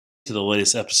to the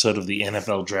latest episode of the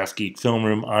NFL Draft Geek Film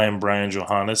Room. I am Brian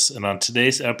Johannes, and on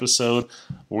today's episode,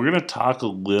 we're going to talk a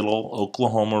little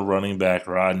Oklahoma running back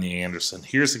Rodney Anderson.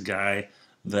 Here's a guy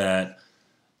that,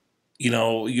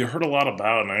 you heard a lot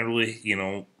about, and I really,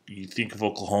 you think of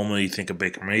Oklahoma, you think of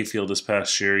Baker Mayfield this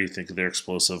past year, you think of their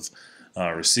explosive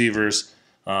receivers,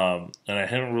 and I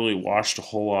haven't really watched a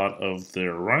whole lot of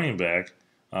their running back.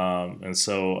 And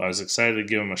so I was excited to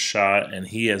give him a shot, and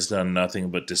he has done nothing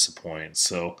but disappoint.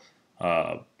 So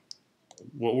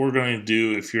what we're going to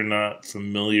do, if you're not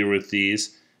familiar with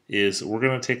these, is we're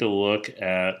going to take a look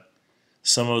at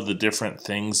some of the different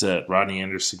things that Rodney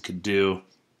Anderson could do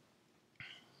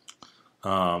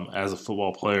as a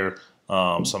football player. So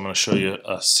I'm going to show you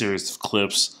a series of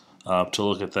clips to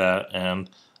look at that and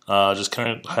just kind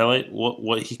of highlight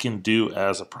what he can do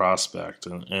as a prospect.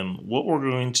 And what we're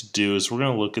going to do is we're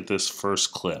going to look at this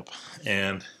first clip.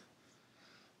 And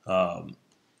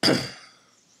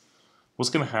what's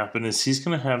going to happen is he's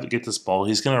going to have to get this ball.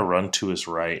 He's going to run to his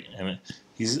right. And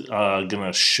he's going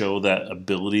to show that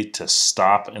ability to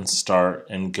stop and start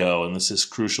and go. And this is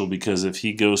crucial because if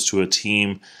he goes to a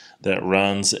team that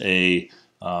runs a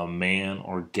man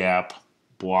or gap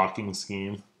blocking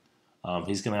scheme,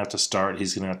 he's going to have to start,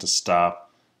 he's going to have to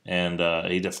stop, and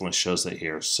he definitely shows that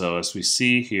here. So as we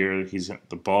see here,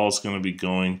 the ball is going to be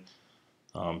going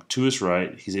to his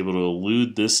right. He's able to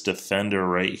elude this defender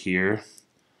right here.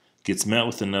 Gets met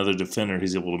with another defender.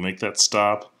 He's able to make that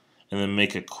stop and then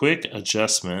make a quick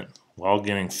adjustment while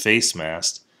getting face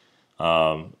masked,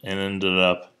 and ended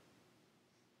up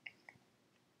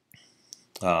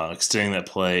extending that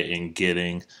play and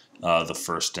getting the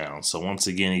first down. So once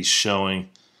again, he's showing,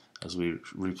 as we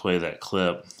replay that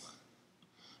clip,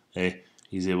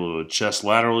 he's able to adjust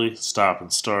laterally, stop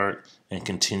and start, and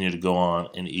continue to go on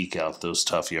and eke out those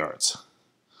tough yards.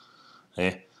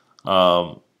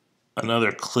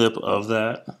 Another clip of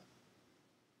that,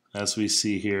 as we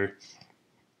see here.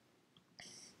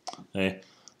 He's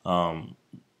going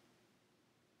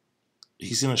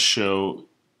to show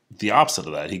the opposite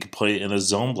of that. He could play in a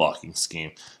zone blocking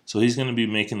scheme. So he's going to be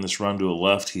making this run to a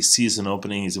left. He sees an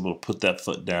opening. He's able to put that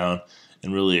foot down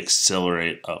and really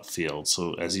accelerate upfield.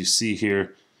 So as you see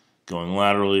here, going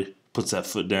laterally, puts that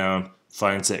foot down,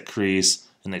 finds that crease,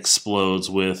 and explodes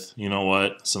with,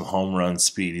 some home run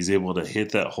speed. He's able to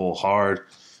hit that hole hard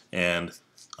and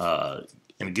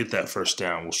get that first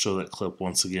down. We'll show that clip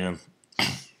once again.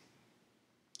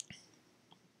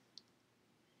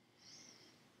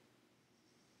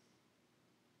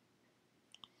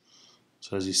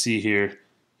 So as you see here,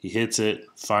 he hits it,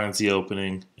 finds the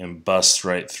opening, and busts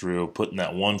right through, putting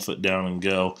that 1 foot down and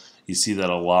go. You see that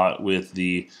a lot with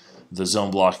the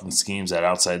zone blocking schemes, that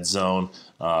outside zone,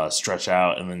 stretch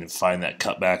out, and then find that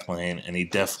cutback lane, and he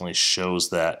definitely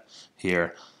shows that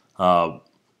here. A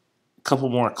couple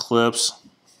more clips.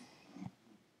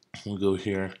 We'll go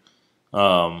here.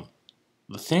 The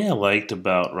thing I liked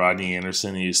about Rodney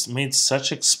Anderson, he's made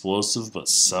such explosive but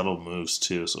subtle moves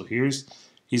too. So he's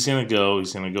going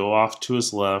to go off to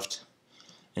his left,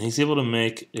 and he's able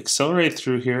to accelerate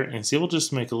through here, and he's able to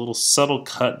just make a little subtle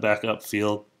cut back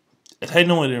upfield. It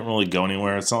didn't really go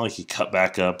anywhere. It's not like he cut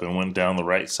back up and went down the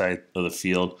right side of the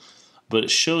field, but it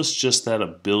shows just that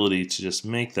ability to just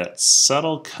make that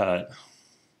subtle cut,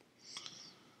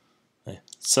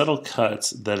 subtle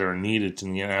cuts that are needed to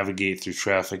navigate through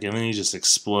traffic, and then he just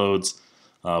explodes,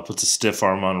 puts a stiff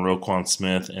arm on Roquan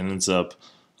Smith, and ends up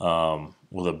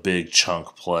with a big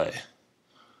chunk play.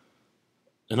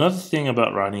 Another thing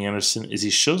about Rodney Anderson is he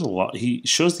shows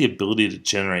the ability to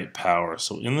generate power.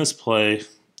 So in this play,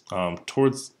 in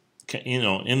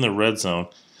the red zone,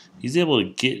 he's able to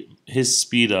get his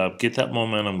speed up, get that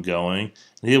momentum going,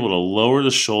 and he's able to lower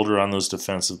the shoulder on those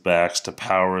defensive backs to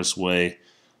power his way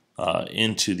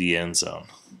into the end zone.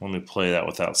 Let me play that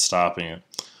without stopping it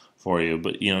for you.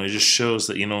 But it just shows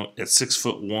that at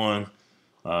 6'1",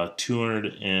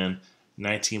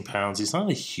 219 pounds, he's not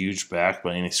a huge back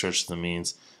by any stretch of the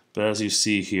means. But as you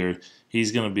see here,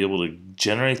 he's going to be able to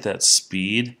generate that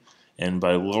speed, and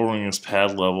by lowering his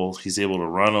pad level, he's able to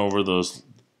run over those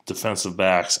defensive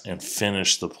backs and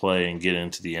finish the play and get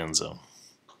into the end zone.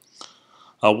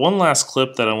 One last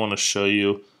clip that I want to show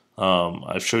you.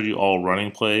 I've showed you all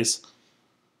running plays.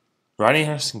 Rodney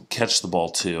Anderson can catch the ball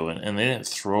too, and they didn't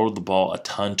throw the ball a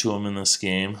ton to him in this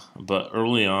game. But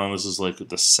early on, this is like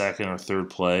the second or third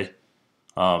play.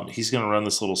 He's going to run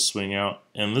this little swing out,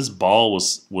 and this ball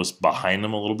was behind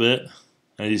him a little bit.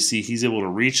 As you see, he's able to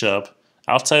reach up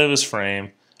outside of his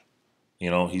frame.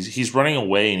 He's running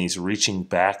away, and he's reaching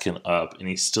back and up, and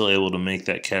he's still able to make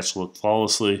that catch look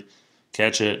flawlessly,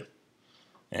 catch it,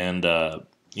 and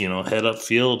head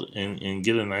upfield and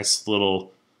get a nice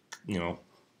little,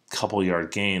 couple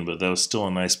yard gain. But that was still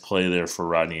a nice play there for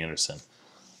Rodney Anderson.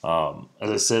 As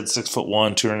I said,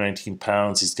 6'1", 219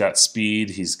 pounds. He's got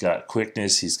speed. He's got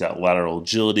quickness. He's got lateral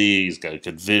agility. He's got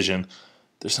good vision.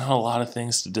 There's not a lot of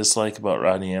things to dislike about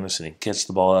Rodney Anderson. He can catch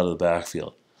the ball out of the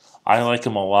backfield. I like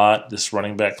him a lot. This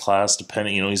running back class,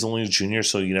 depending, he's only a junior,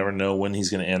 so you never know when he's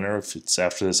going to enter, if it's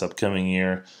after this upcoming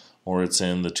year or it's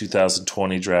in the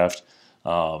 2020 draft.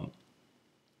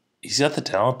 He's got the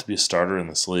talent to be a starter in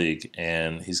this league,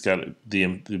 and he's got the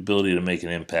ability to make an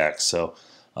impact. So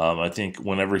I think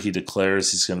whenever he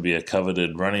declares, he's going to be a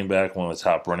coveted running back, one of the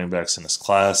top running backs in his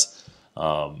class.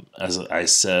 As I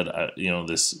said,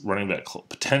 this running back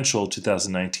potential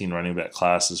 2019 running back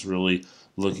class is really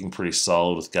looking pretty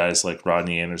solid with guys like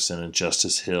Rodney Anderson and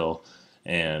Justice Hill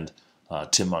and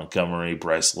Tim Montgomery,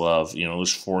 Bryce Love.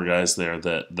 There's 4 guys there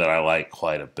that I like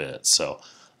quite a bit. So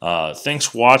thanks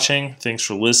for watching. Thanks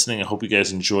for listening. I hope you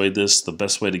guys enjoyed this. The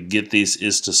best way to get these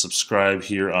is to subscribe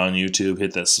here on YouTube.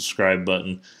 Hit that subscribe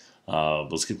button.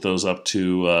 Let's get those up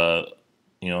to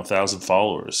 1,000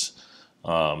 followers.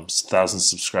 1,000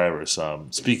 subscribers.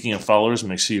 Speaking of followers,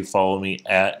 make sure you follow me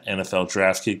at NFL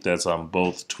Draft Geek. That's on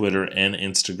both Twitter and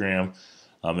Instagram.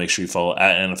 Make sure you follow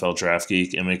at NFL Draft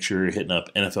Geek, and make sure you're hitting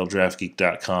up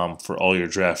NFLDraftGeek.com for all your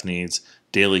draft needs,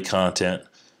 daily content,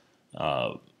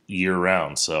 year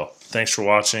round. So thanks for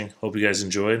watching. Hope you guys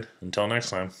enjoyed. Until next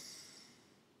time.